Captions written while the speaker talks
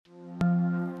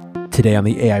Today on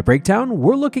the AI Breakdown,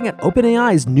 we're looking at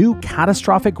OpenAI's new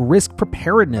Catastrophic Risk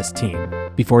Preparedness team.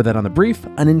 Before that on the brief,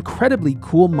 an incredibly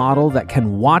cool model that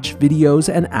can watch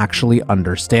videos and actually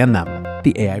understand them.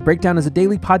 The AI Breakdown is a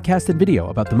daily podcast and video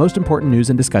about the most important news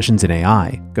and discussions in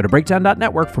AI. Go to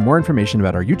breakdown.network for more information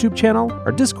about our YouTube channel,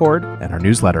 our Discord, and our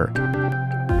newsletter.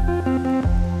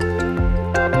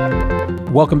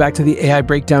 Welcome back to the AI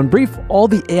Breakdown Brief, all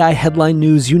the AI headline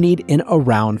news you need in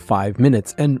around 5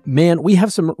 minutes. And man, we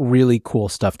have some really cool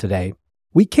stuff today.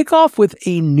 We kick off with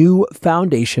a new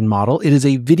foundation model. It is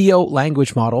a video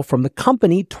language model from the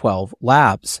company 12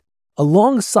 Labs.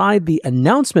 Alongside the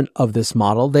announcement of this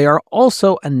model, they are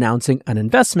also announcing an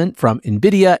investment from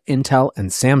NVIDIA, Intel, and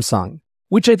Samsung,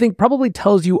 which I think probably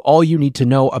tells you all you need to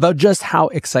know about just how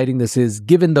exciting this is,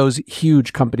 given those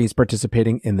huge companies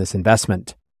participating in this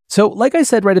investment. So like I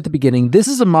said right at the beginning, this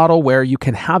is a model where you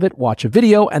can have it watch a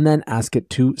video and then ask it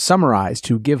to summarize,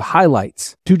 to give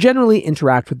highlights, to generally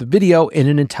interact with the video in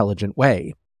an intelligent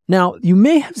way. Now, you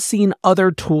may have seen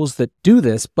other tools that do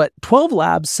this, but 12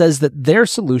 Labs says that their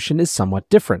solution is somewhat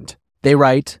different. They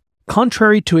write,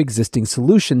 contrary to existing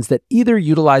solutions that either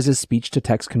utilizes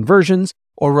speech-to-text conversions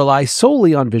or rely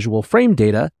solely on visual frame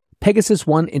data, Pegasus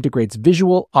One integrates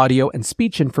visual, audio, and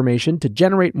speech information to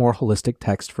generate more holistic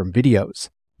text from videos.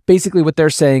 Basically, what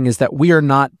they're saying is that we are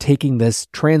not taking this,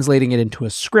 translating it into a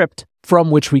script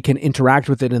from which we can interact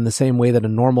with it in the same way that a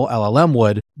normal LLM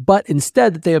would, but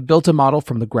instead that they have built a model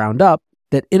from the ground up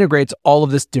that integrates all of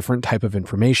this different type of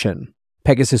information.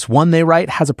 Pegasus One, they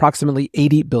write, has approximately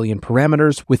 80 billion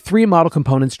parameters with 3 model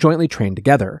components jointly trained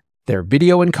together: their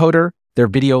video encoder, their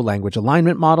video language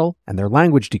alignment model, and their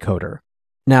language decoder.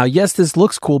 Now, yes, this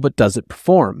looks cool, but does it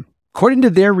perform? According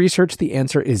to their research, the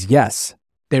answer is yes.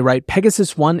 They write,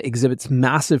 Pegasus One exhibits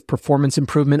massive performance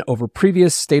improvement over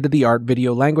previous state-of-the-art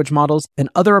video language models and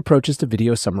other approaches to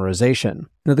video summarization.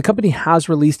 Now, the company has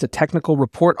released a technical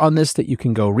report on this that you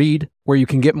can go read, where you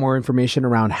can get more information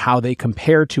around how they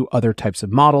compare to other types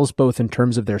of models, both in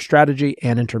terms of their strategy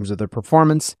and in terms of their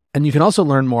performance. And you can also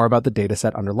learn more about the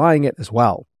dataset underlying it as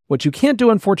well. What you can't do,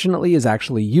 unfortunately, is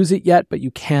actually use it yet, but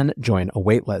you can join a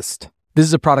waitlist. This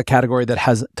is a product category that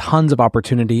has tons of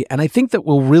opportunity, and I think that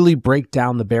will really break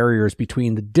down the barriers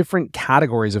between the different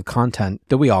categories of content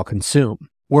that we all consume.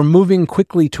 We're moving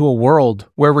quickly to a world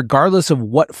where, regardless of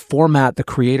what format the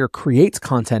creator creates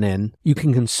content in, you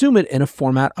can consume it in a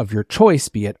format of your choice,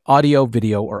 be it audio,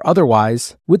 video, or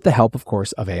otherwise, with the help, of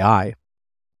course, of AI.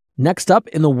 Next up,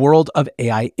 in the world of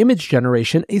AI image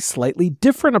generation, a slightly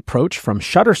different approach from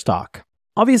Shutterstock.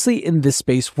 Obviously, in this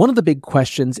space, one of the big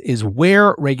questions is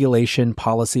where regulation,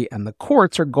 policy, and the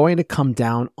courts are going to come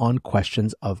down on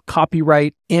questions of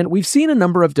copyright, and we've seen a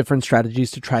number of different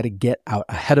strategies to try to get out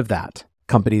ahead of that.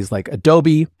 Companies like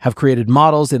Adobe have created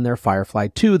models in their Firefly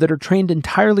 2 that are trained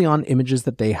entirely on images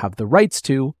that they have the rights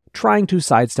to, trying to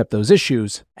sidestep those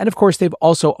issues, and of course, they've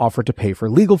also offered to pay for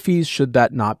legal fees should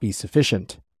that not be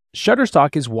sufficient.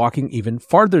 Shutterstock is walking even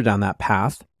farther down that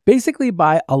path, basically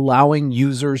by allowing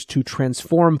users to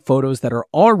transform photos that are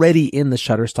already in the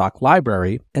Shutterstock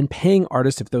library and paying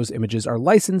artists if those images are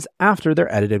licensed after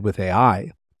they're edited with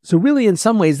AI. So really, in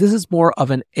some ways, this is more of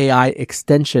an AI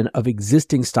extension of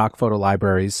existing stock photo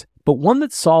libraries, but one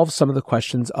that solves some of the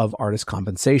questions of artist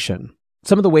compensation.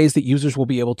 Some of the ways that users will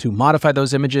be able to modify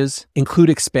those images include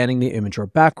expanding the image or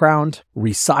background,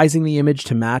 resizing the image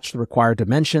to match the required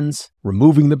dimensions,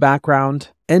 removing the background,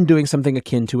 and doing something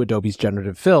akin to Adobe's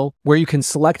generative fill, where you can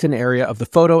select an area of the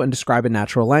photo and describe in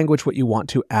natural language what you want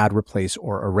to add, replace,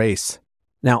 or erase.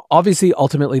 Now, obviously,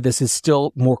 ultimately, this is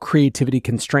still more creativity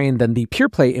constrained than the pure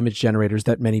play image generators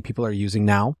that many people are using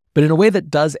now, but in a way that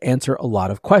does answer a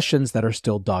lot of questions that are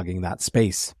still dogging that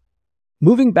space.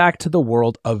 Moving back to the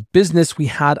world of business, we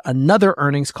had another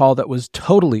earnings call that was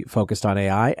totally focused on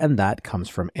AI, and that comes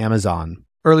from Amazon.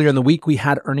 Earlier in the week, we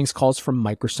had earnings calls from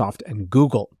Microsoft and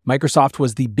Google. Microsoft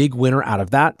was the big winner out of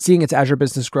that, seeing its Azure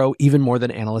business grow even more than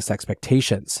analysts'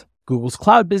 expectations. Google's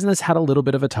cloud business had a little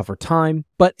bit of a tougher time,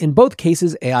 but in both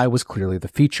cases, AI was clearly the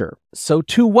feature. So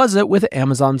too was it with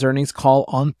Amazon's earnings call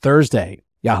on Thursday.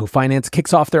 Yahoo Finance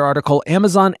kicks off their article,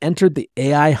 Amazon entered the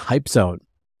AI hype zone.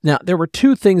 Now, there were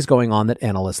 2 things going on that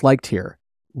analysts liked here.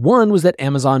 One was that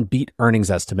Amazon beat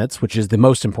earnings estimates, which is the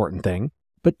most important thing.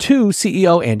 But 2,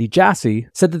 CEO Andy Jassy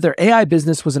said that their AI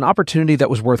business was an opportunity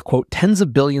that was worth, quote, tens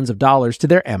of billions of dollars to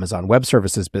their Amazon Web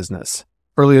Services business.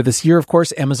 Earlier this year, of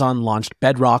course, Amazon launched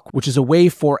Bedrock, which is a way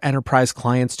for enterprise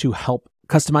clients to help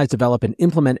customize, develop, and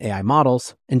implement AI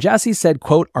models. And Jassy said,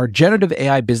 quote, our generative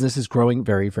AI business is growing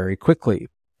very, very quickly.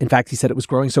 In fact, he said it was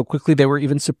growing so quickly they were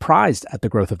even surprised at the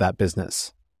growth of that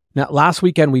business. Now, last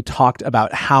weekend, we talked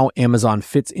about how Amazon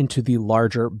fits into the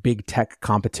larger big tech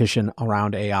competition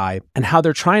around AI and how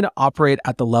they're trying to operate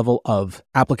at the level of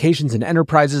applications and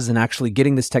enterprises and actually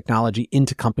getting this technology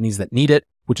into companies that need it,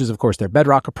 which is, of course, their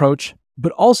bedrock approach,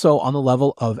 but also on the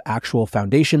level of actual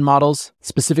foundation models,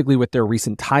 specifically with their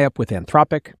recent tie-up with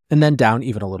Anthropic, and then down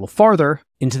even a little farther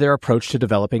into their approach to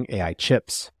developing AI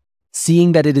chips.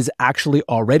 Seeing that it is actually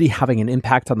already having an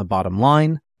impact on the bottom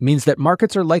line means that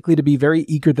markets are likely to be very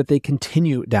eager that they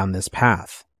continue down this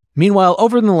path. Meanwhile,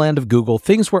 over in the land of Google,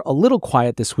 things were a little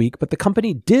quiet this week, but the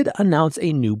company did announce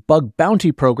a new bug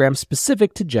bounty program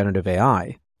specific to generative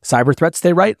AI. Cyber threats,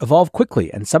 they write, evolve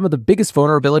quickly, and some of the biggest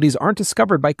vulnerabilities aren't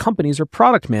discovered by companies or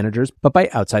product managers, but by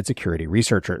outside security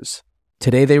researchers.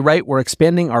 Today, they write, we're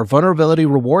expanding our vulnerability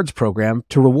rewards program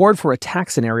to reward for attack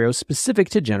scenarios specific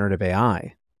to generative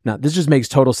AI. Now, this just makes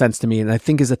total sense to me, and I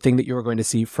think is a thing that you're going to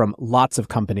see from lots of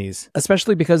companies,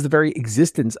 especially because the very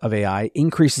existence of AI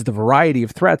increases the variety of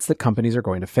threats that companies are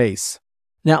going to face.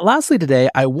 Now, lastly today,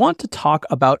 I want to talk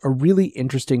about a really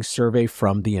interesting survey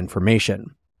from The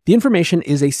Information. The Information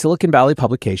is a Silicon Valley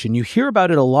publication. You hear about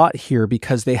it a lot here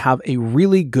because they have a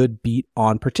really good beat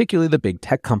on particularly the big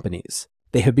tech companies.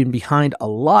 They have been behind a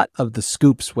lot of the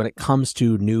scoops when it comes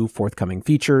to new forthcoming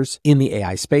features in the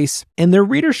AI space, and their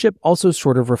readership also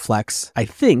sort of reflects, I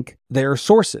think, their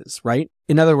sources, right?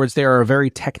 In other words, they are a very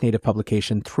tech-native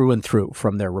publication through and through,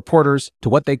 from their reporters to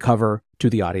what they cover to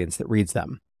the audience that reads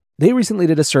them. They recently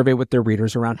did a survey with their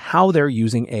readers around how they're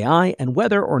using AI and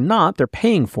whether or not they're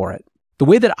paying for it. The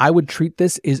way that I would treat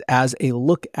this is as a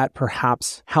look at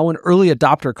perhaps how an early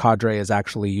adopter cadre is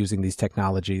actually using these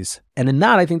technologies. And in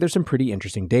that, I think there's some pretty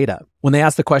interesting data. When they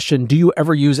asked the question, do you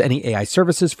ever use any AI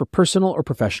services for personal or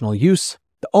professional use?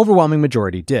 The overwhelming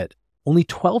majority did. Only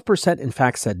 12% in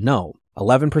fact said no.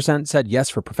 11% said yes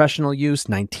for professional use,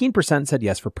 19% said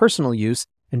yes for personal use,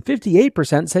 and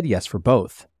 58% said yes for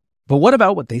both. But what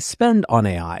about what they spend on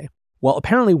AI? Well,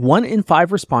 apparently 1 in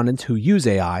 5 respondents who use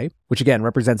AI, which again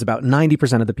represents about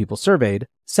 90% of the people surveyed,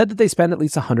 said that they spend at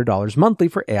least $100 monthly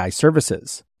for AI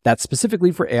services. That's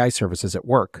specifically for AI services at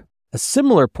work. A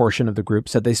similar portion of the group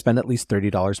said they spend at least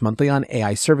 $30 monthly on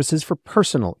AI services for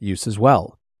personal use as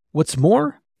well. What's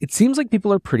more, it seems like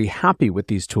people are pretty happy with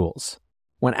these tools.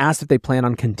 When asked if they plan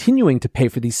on continuing to pay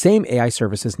for these same AI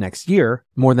services next year,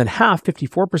 more than half,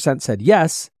 54%, said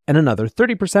yes, and another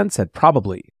 30% said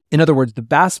probably. In other words, the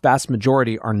vast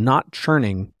majority are not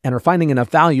churning and are finding enough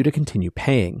value to continue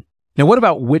paying. Now, what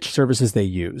about which services they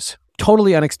use?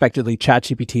 Totally unexpectedly,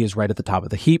 ChatGPT is right at the top of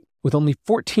the heap, with only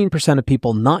 14% of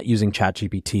people not using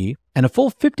ChatGPT and a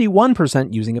full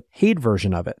 51% using a paid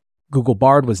version of it. Google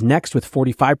Bard was next with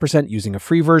 45% using a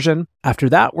free version. After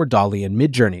that were DALL-E and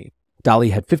Midjourney. DALL-E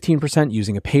had 15%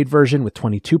 using a paid version with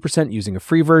 22% using a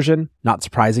free version, not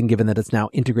surprising given that it's now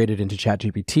integrated into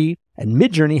ChatGPT, and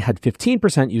Midjourney had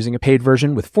 15% using a paid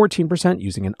version with 14%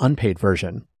 using an unpaid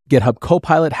version. GitHub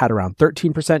Copilot had around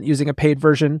 13% using a paid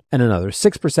version and another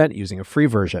 6% using a free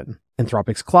version.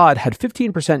 Anthropic's Claude had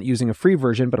 15% using a free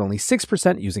version but only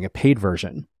 6% using a paid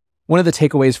version. One of the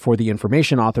takeaways for the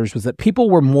Information authors was that people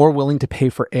were more willing to pay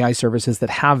for AI services that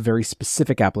have very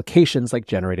specific applications like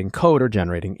generating code or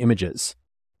generating images.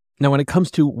 Now, when it comes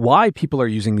to why people are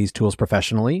using these tools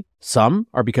professionally, some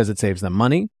are because it saves them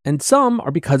money, and some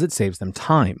are because it saves them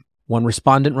time. One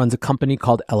respondent runs a company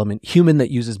called Element Human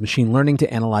that uses machine learning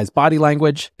to analyze body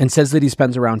language and says that he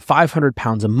spends around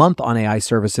 £500 a month on AI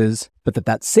services, but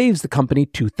that saves the company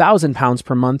 £2,000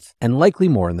 per month and likely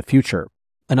more in the future.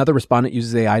 Another respondent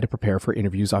uses AI to prepare for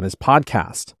interviews on his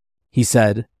podcast. He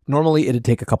said, normally it'd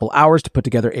take a couple hours to put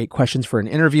together 8 questions for an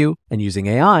interview, and using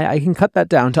AI, I can cut that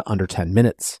down to under 10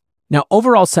 minutes. Now,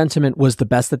 overall sentiment was the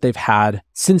best that they've had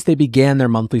since they began their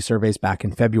monthly surveys back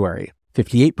in February.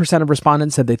 58% of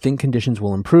respondents said they think conditions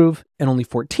will improve, and only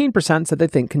 14% said they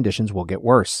think conditions will get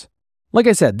worse. Like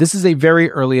I said, this is a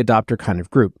very early adopter kind of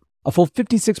group. A full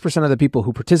 56% of the people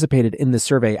who participated in this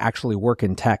survey actually work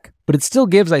in tech, but it still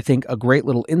gives, I think, a great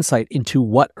little insight into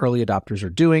what early adopters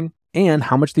are doing and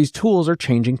how much these tools are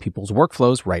changing people's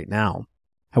workflows right now.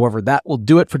 However, that will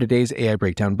do it for today's AI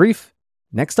Breakdown Brief.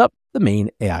 Next up, the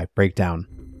main AI Breakdown.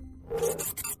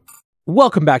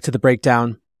 Welcome back to the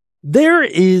Breakdown. There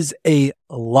is a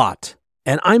lot,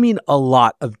 and I mean a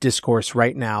lot of discourse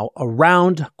right now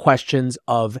around questions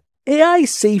of AI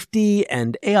safety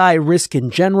and AI risk in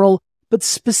general, but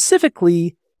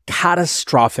specifically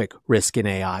catastrophic risk in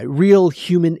AI, real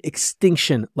human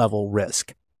extinction level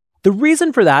risk. The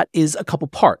reason for that is a couple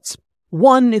parts.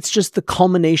 One, it's just the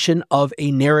culmination of a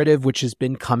narrative which has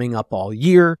been coming up all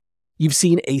year. You've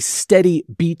seen a steady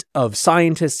beat of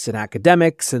scientists and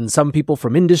academics and some people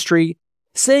from industry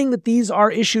saying that these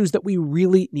are issues that we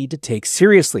really need to take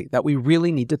seriously, that we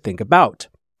really need to think about.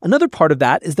 Another part of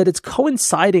that is that it's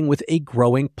coinciding with a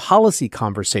growing policy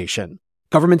conversation.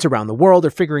 Governments around the world are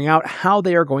figuring out how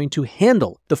they are going to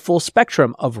handle the full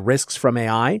spectrum of risks from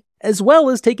AI, as well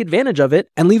as take advantage of it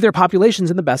and leave their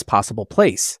populations in the best possible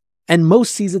place. And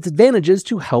most sees its advantages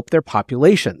to help their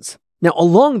populations. Now,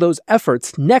 along those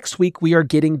efforts, next week we are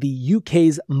getting the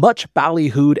UK's much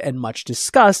ballyhooed and much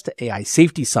discussed AI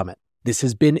Safety Summit. This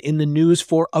has been in the news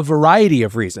for a variety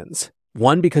of reasons.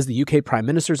 One, because the UK Prime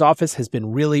Minister's office has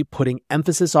been really putting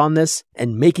emphasis on this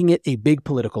and making it a big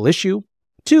political issue.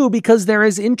 Two, because there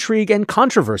is intrigue and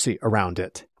controversy around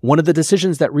it. One of the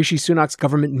decisions that Rishi Sunak's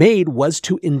government made was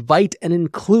to invite and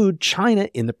include China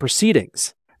in the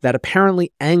proceedings. That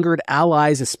apparently angered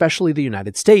allies, especially the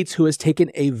United States, who has taken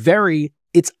a very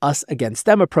it's us against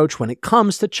them approach when it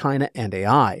comes to China and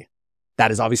AI.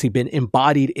 That has obviously been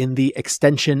embodied in the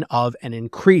extension of an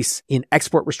increase in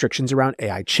export restrictions around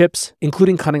AI chips,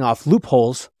 including cutting off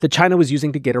loopholes that China was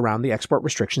using to get around the export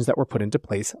restrictions that were put into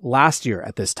place last year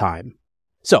at this time.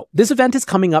 So this event is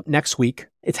coming up next week.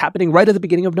 It's happening right at the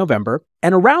beginning of November.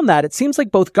 And around that, it seems like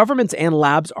both governments and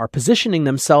labs are positioning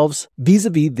themselves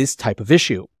vis-a-vis this type of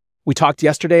issue. We talked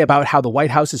yesterday about how the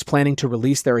White House is planning to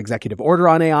release their executive order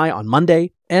on AI on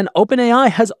Monday, and OpenAI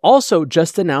has also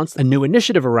just announced a new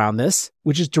initiative around this,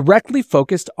 which is directly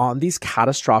focused on these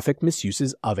catastrophic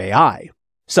misuses of AI.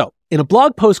 So, in a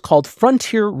blog post called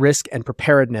Frontier Risk and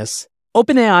Preparedness,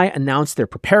 OpenAI announced their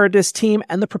Preparedness team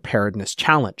and the Preparedness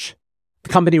Challenge. The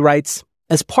company writes,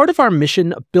 "As part of our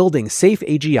mission of building safe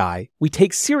AGI, we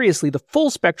take seriously the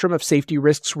full spectrum of safety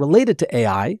risks related to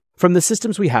AI, from the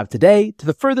systems we have today to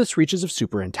the furthest reaches of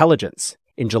superintelligence.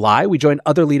 In July, we joined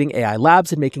other leading AI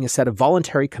labs in making a set of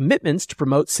voluntary commitments to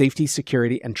promote safety,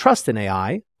 security, and trust in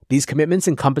AI. These commitments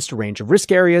encompassed a range of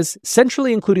risk areas,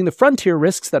 centrally including the frontier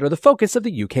risks that are the focus of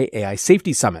the UK AI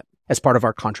Safety Summit. As part of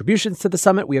our contributions to the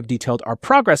summit, we have detailed our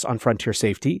progress on frontier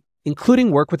safety, including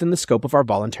work within the scope of our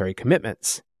voluntary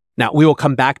commitments." Now, we will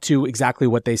come back to exactly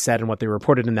what they said and what they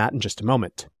reported in that in just a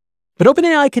moment. But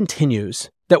OpenAI continues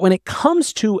that when it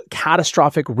comes to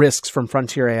catastrophic risks from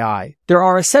frontier AI, there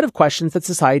are a set of questions that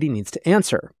society needs to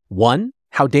answer. One,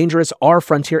 how dangerous are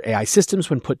frontier AI systems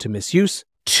when put to misuse?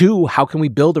 Two, how can we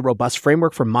build a robust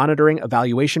framework for monitoring,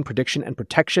 evaluation, prediction, and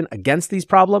protection against these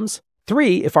problems?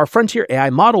 Three, if our frontier AI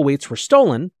model weights were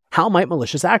stolen, how might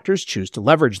malicious actors choose to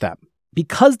leverage them?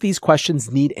 Because these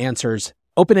questions need answers,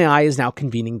 OpenAI is now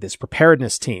convening this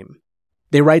preparedness team.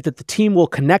 They write that the team will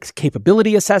connect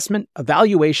capability assessment,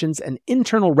 evaluations, and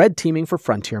internal red teaming for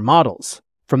frontier models,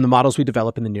 from the models we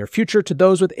develop in the near future to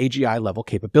those with AGI-level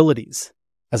capabilities.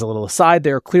 As a little aside,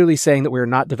 they are clearly saying that we are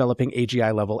not developing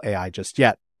AGI-level AI just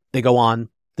yet. They go on,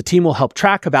 "The team will help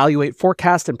track, evaluate,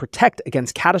 forecast, and protect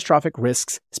against catastrophic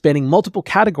risks spanning multiple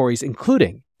categories,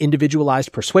 including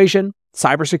individualized persuasion,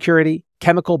 cybersecurity,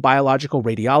 chemical, biological,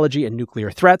 radiology, and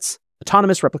nuclear threats,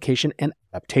 autonomous replication, and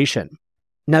adaptation."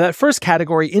 Now, that first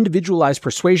category, individualized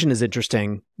persuasion, is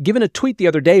interesting, given a tweet the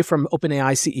other day from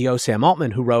OpenAI CEO Sam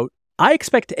Altman, who wrote, "I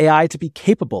expect AI to be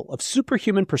capable of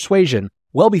superhuman persuasion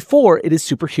well before it is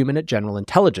superhuman at general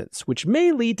intelligence, which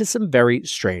may lead to some very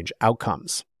strange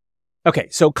outcomes." Okay,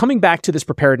 so coming back to this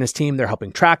preparedness team, they're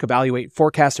helping track, evaluate,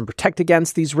 forecast, and protect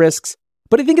against these risks.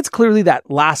 But I think it's clearly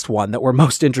that last one that we're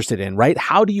most interested in, right?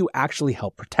 How do you actually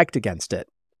help protect against it?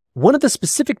 One of the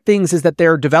specific things is that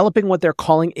they're developing what they're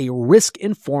calling a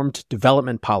risk-informed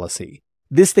development policy.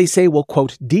 This, they say, will,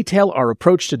 quote, "detail our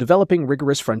approach to developing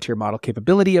rigorous frontier model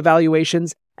capability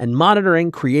evaluations and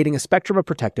monitoring, creating a spectrum of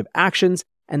protective actions,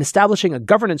 and establishing a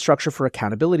governance structure for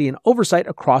accountability and oversight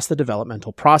across the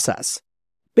developmental process."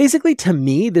 Basically, to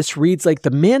me, this reads like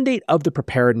the mandate of the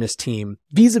preparedness team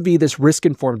vis-a-vis this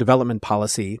risk-informed development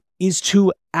policy is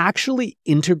to actually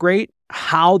integrate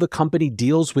how the company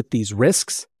deals with these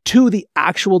risks to the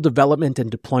actual development and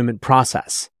deployment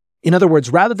process. In other words,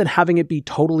 rather than having it be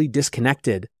totally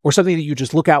disconnected or something that you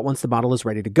just look at once the model is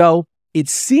ready to go, it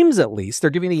seems at least they're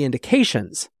giving the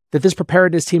indications that this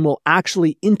preparedness team will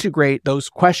actually integrate those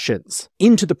questions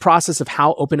into the process of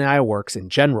how OpenAI works in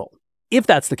general. If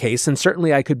that's the case, and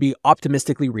certainly I could be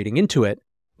optimistically reading into it,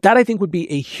 that I think would be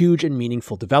a huge and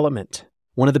meaningful development.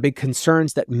 One of the big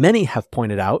concerns that many have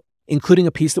pointed out, including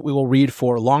a piece that we will read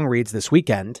for long reads this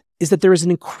weekend, is that there is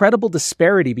an incredible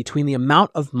disparity between the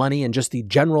amount of money and just the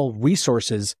general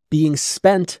resources being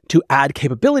spent to add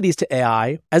capabilities to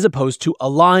AI as opposed to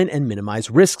align and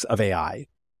minimize risks of AI.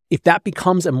 If that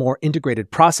becomes a more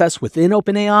integrated process within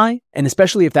OpenAI, and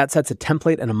especially if that sets a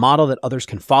template and a model that others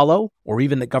can follow, or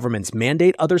even that governments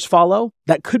mandate others follow,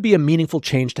 that could be a meaningful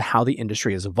change to how the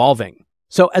industry is evolving.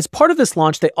 So as part of this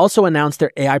launch, they also announced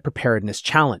their AI Preparedness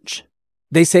Challenge.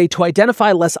 They say to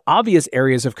identify less obvious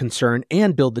areas of concern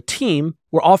and build the team,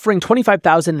 we're offering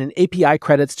 25,000 in API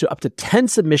credits to up to 10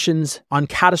 submissions on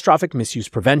catastrophic misuse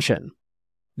prevention.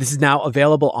 This is now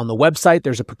available on the website.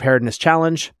 There's a preparedness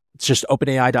challenge. It's just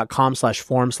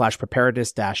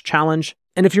openai.com/form/preparedness-challenge.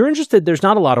 And if you're interested, there's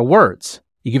not a lot of words.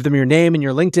 You give them your name and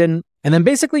your LinkedIn, and then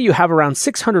basically you have around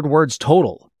 600 words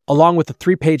total, along with the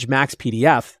 3-page max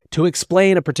PDF to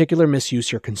explain a particular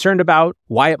misuse you're concerned about,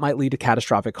 why it might lead to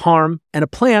catastrophic harm, and a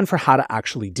plan for how to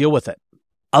actually deal with it.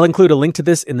 I'll include a link to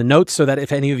this in the notes so that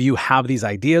if any of you have these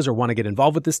ideas or want to get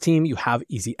involved with this team, you have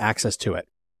easy access to it.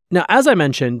 Now, as I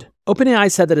mentioned, OpenAI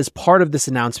said that as part of this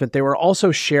announcement, they were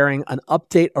also sharing an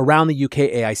update around the UK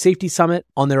AI Safety Summit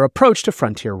on their approach to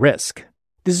frontier risk.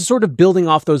 This is sort of building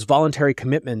off those voluntary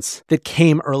commitments that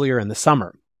came earlier in the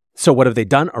summer. So what have they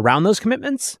done around those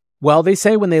commitments? Well, they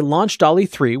say when they launched DALL-E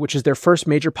 3, which is their first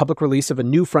major public release of a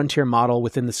new frontier model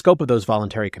within the scope of those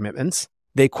voluntary commitments,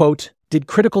 they, quote, did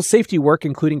critical safety work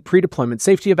including pre-deployment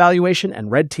safety evaluation and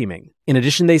red teaming. In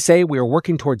addition, they say we are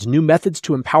working towards new methods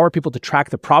to empower people to track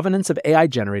the provenance of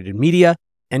AI-generated media,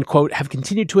 and, quote, have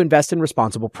continued to invest in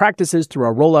responsible practices through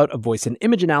our rollout of voice and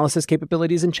image analysis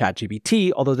capabilities in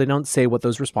ChatGPT, although they don't say what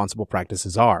those responsible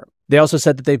practices are. They also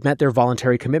said that they've met their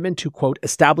voluntary commitment to, quote,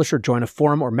 establish or join a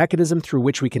forum or mechanism through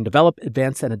which we can develop,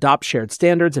 advance, and adopt shared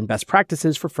standards and best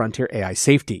practices for frontier AI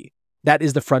safety. That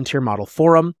is the Frontier Model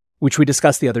Forum, which we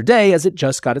discussed the other day as it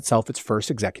just got itself its first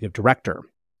executive director.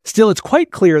 Still, it's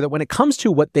quite clear that when it comes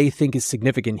to what they think is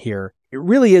significant here, it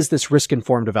really is this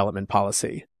risk-informed development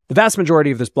policy. The vast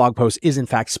majority of this blog post is in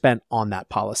fact spent on that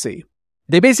policy.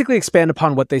 They basically expand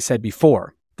upon what they said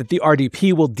before, that the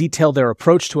RDP will detail their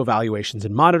approach to evaluations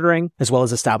and monitoring, as well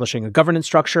as establishing a governance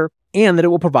structure, and that it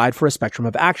will provide for a spectrum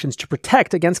of actions to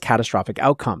protect against catastrophic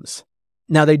outcomes.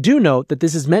 Now, they do note that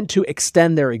this is meant to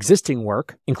extend their existing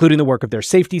work, including the work of their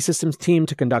safety systems team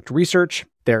to conduct research,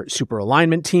 their super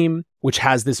alignment team, which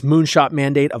has this moonshot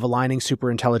mandate of aligning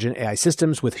super intelligent AI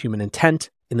systems with human intent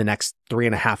in the next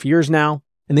 3.5 years now.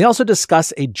 And they also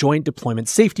discuss a joint deployment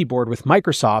safety board with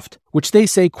Microsoft, which they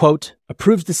say, quote,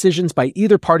 approves decisions by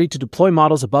either party to deploy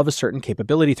models above a certain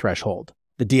capability threshold.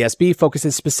 The DSB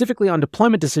focuses specifically on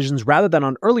deployment decisions rather than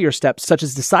on earlier steps, such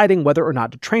as deciding whether or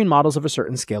not to train models of a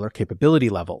certain scale or capability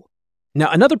level.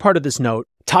 Now, another part of this note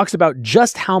talks about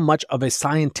just how much of a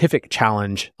scientific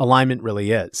challenge alignment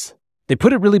really is. They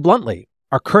put it really bluntly.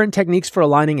 Our current techniques for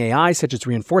aligning AI, such as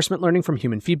reinforcement learning from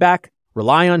human feedback,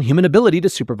 rely on human ability to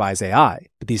supervise AI,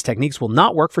 but these techniques will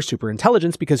not work for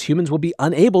superintelligence because humans will be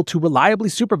unable to reliably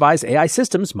supervise AI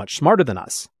systems much smarter than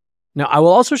us. Now, I will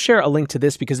also share a link to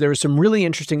this because there is some really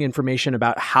interesting information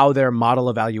about how their model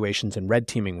evaluations and red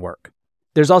teaming work.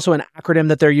 There's also an acronym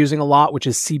that they're using a lot, which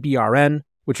is CBRN,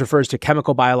 which refers to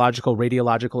chemical, biological,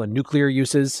 radiological, and nuclear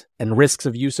uses and risks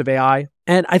of use of AI.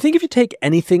 And I think if you take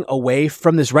anything away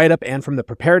from this write-up and from the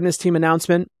preparedness team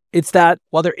announcement, it's that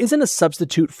while there isn't a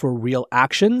substitute for real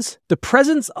actions, the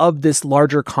presence of this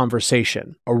larger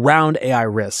conversation around AI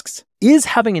risks is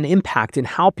having an impact in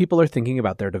how people are thinking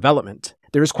about their development.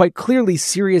 There is quite clearly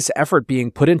serious effort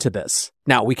being put into this.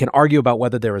 Now, we can argue about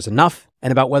whether there is enough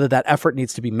and about whether that effort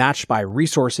needs to be matched by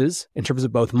resources in terms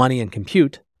of both money and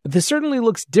compute, but this certainly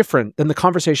looks different than the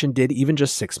conversation did even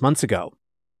just 6 months ago.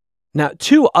 Now,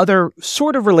 2 other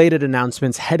sort of related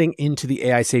announcements heading into the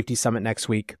AI Safety Summit next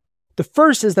week. The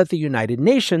first is that the United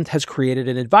Nations has created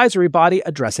an advisory body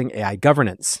addressing AI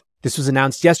governance. This was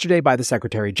announced yesterday by the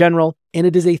Secretary General, and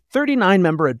it is a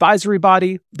 39-member advisory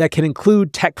body that can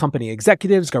include tech company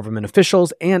executives, government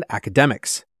officials, and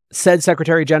academics. Said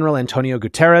Secretary General Antonio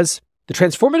Guterres, the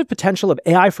transformative potential of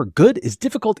AI for good is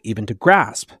difficult even to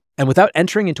grasp. And without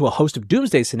entering into a host of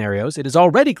doomsday scenarios, it is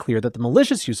already clear that the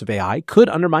malicious use of AI could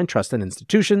undermine trust in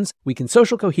institutions, weaken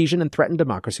social cohesion, and threaten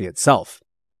democracy itself.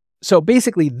 So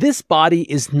basically, this body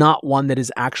is not one that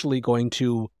is actually going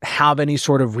to have any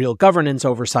sort of real governance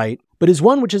oversight, but is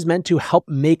one which is meant to help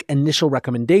make initial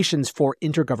recommendations for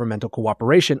intergovernmental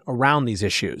cooperation around these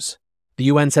issues. The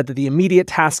UN said that the immediate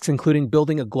tasks including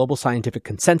building a global scientific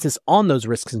consensus on those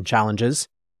risks and challenges,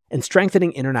 and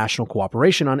strengthening international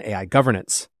cooperation on AI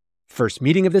governance. First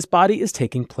meeting of this body is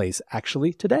taking place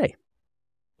actually today.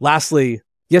 Lastly,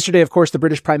 yesterday, of course, the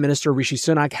British Prime Minister Rishi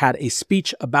Sunak had a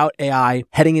speech about AI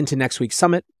heading into next week's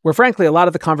summit, where frankly, a lot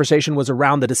of the conversation was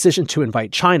around the decision to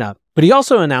invite China. But he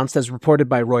also announced, as reported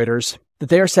by Reuters, that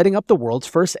they are setting up the world's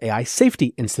first AI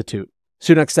Safety Institute.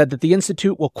 Sunak said that the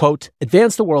Institute will, quote,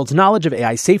 advance the world's knowledge of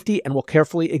AI safety and will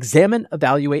carefully examine,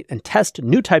 evaluate, and test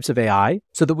new types of AI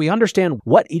so that we understand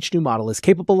what each new model is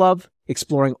capable of,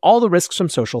 exploring all the risks from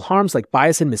social harms like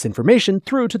bias and misinformation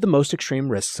through to the most extreme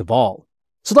risks of all.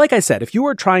 So like I said, if you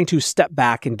are trying to step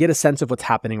back and get a sense of what's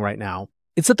happening right now,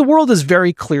 it's that the world is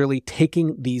very clearly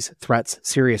taking these threats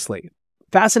seriously.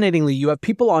 Fascinatingly, you have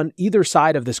people on either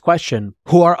side of this question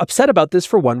who are upset about this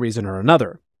for one reason or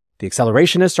another. The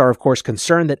accelerationists are, of course,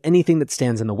 concerned that anything that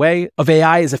stands in the way of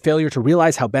AI is a failure to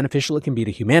realize how beneficial it can be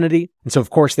to humanity. And so, of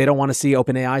course, they don't want to see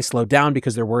OpenAI slow down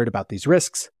because they're worried about these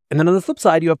risks. And then on the flip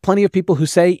side, you have plenty of people who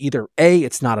say either A,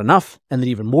 it's not enough, and that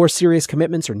even more serious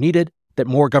commitments are needed, that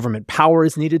more government power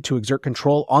is needed to exert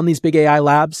control on these big AI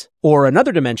labs, or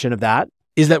another dimension of that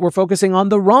is that we're focusing on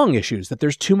the wrong issues, that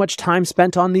there's too much time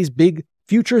spent on these big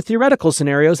future theoretical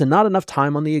scenarios and not enough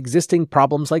time on the existing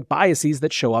problems like biases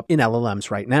that show up in LLMs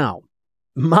right now.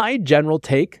 My general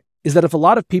take is that if a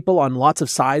lot of people on lots of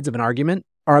sides of an argument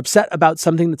are upset about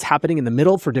something that's happening in the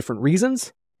middle for different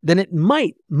reasons, then it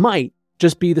might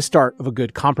just be the start of a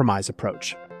good compromise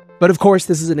approach. But of course,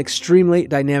 this is an extremely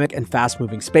dynamic and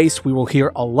fast-moving space. We will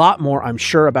hear a lot more, I'm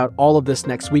sure, about all of this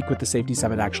next week with the Safety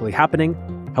Summit actually happening.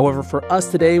 However, for us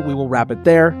today, we will wrap it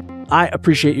there. I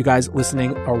appreciate you guys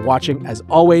listening or watching as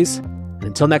always. And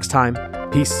until next time,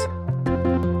 peace.